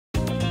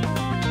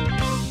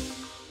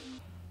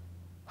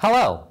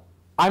Hello,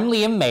 I'm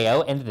Liam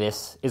Mayo, and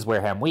this is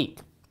Wareham Week.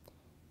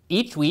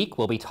 Each week,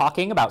 we'll be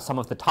talking about some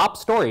of the top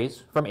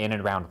stories from in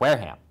and around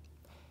Wareham.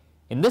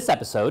 In this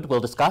episode, we'll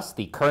discuss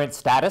the current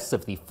status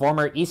of the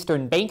former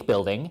Eastern Bank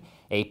building,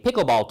 a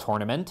pickleball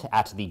tournament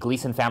at the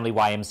Gleason Family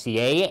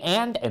YMCA,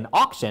 and an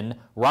auction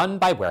run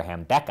by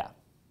Wareham DECA.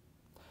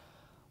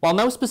 While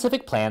no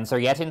specific plans are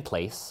yet in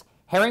place,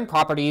 Herring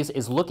Properties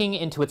is looking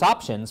into its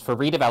options for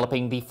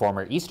redeveloping the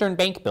former Eastern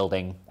Bank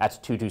building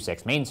at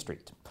 226 Main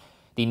Street.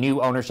 The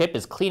new ownership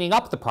is cleaning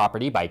up the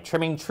property by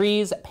trimming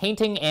trees,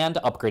 painting, and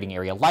upgrading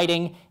area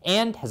lighting,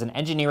 and has an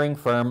engineering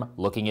firm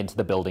looking into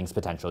the building's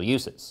potential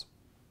uses.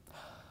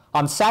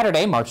 On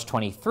Saturday, March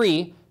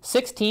 23,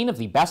 16 of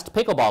the best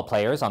pickleball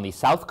players on the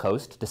South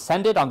Coast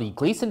descended on the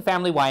Gleason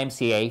Family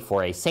YMCA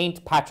for a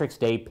St. Patrick's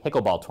Day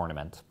pickleball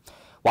tournament.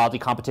 While the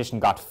competition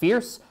got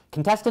fierce,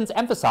 contestants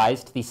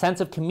emphasized the sense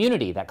of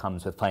community that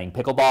comes with playing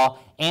pickleball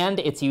and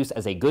its use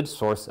as a good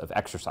source of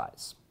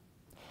exercise.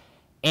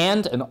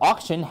 And an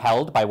auction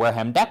held by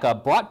Wareham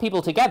DECA brought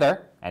people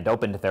together and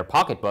opened their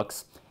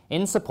pocketbooks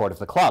in support of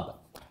the club.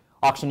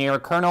 Auctioneer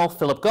Colonel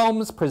Philip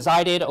Gomes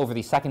presided over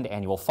the second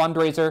annual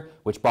fundraiser,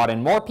 which brought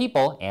in more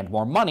people and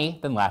more money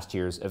than last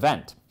year's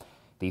event.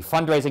 The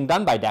fundraising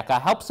done by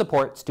DECA helped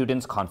support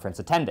students' conference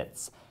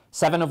attendance.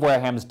 7 of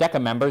Wareham's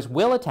DECA members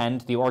will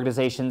attend the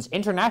organization's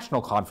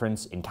international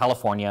conference in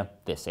California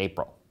this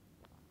April.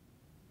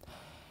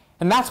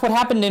 And that's what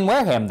happened in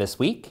Wareham this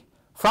week.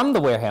 From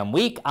the Wareham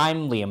Week,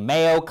 I'm Liam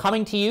Mayo,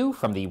 coming to you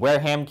from the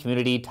Wareham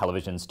Community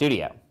Television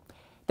Studio.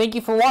 Thank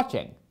you for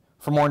watching.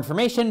 For more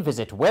information,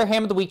 visit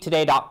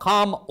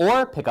warehamtheweektoday.com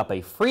or pick up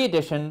a free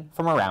edition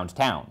from around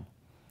town.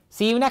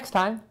 See you next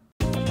time.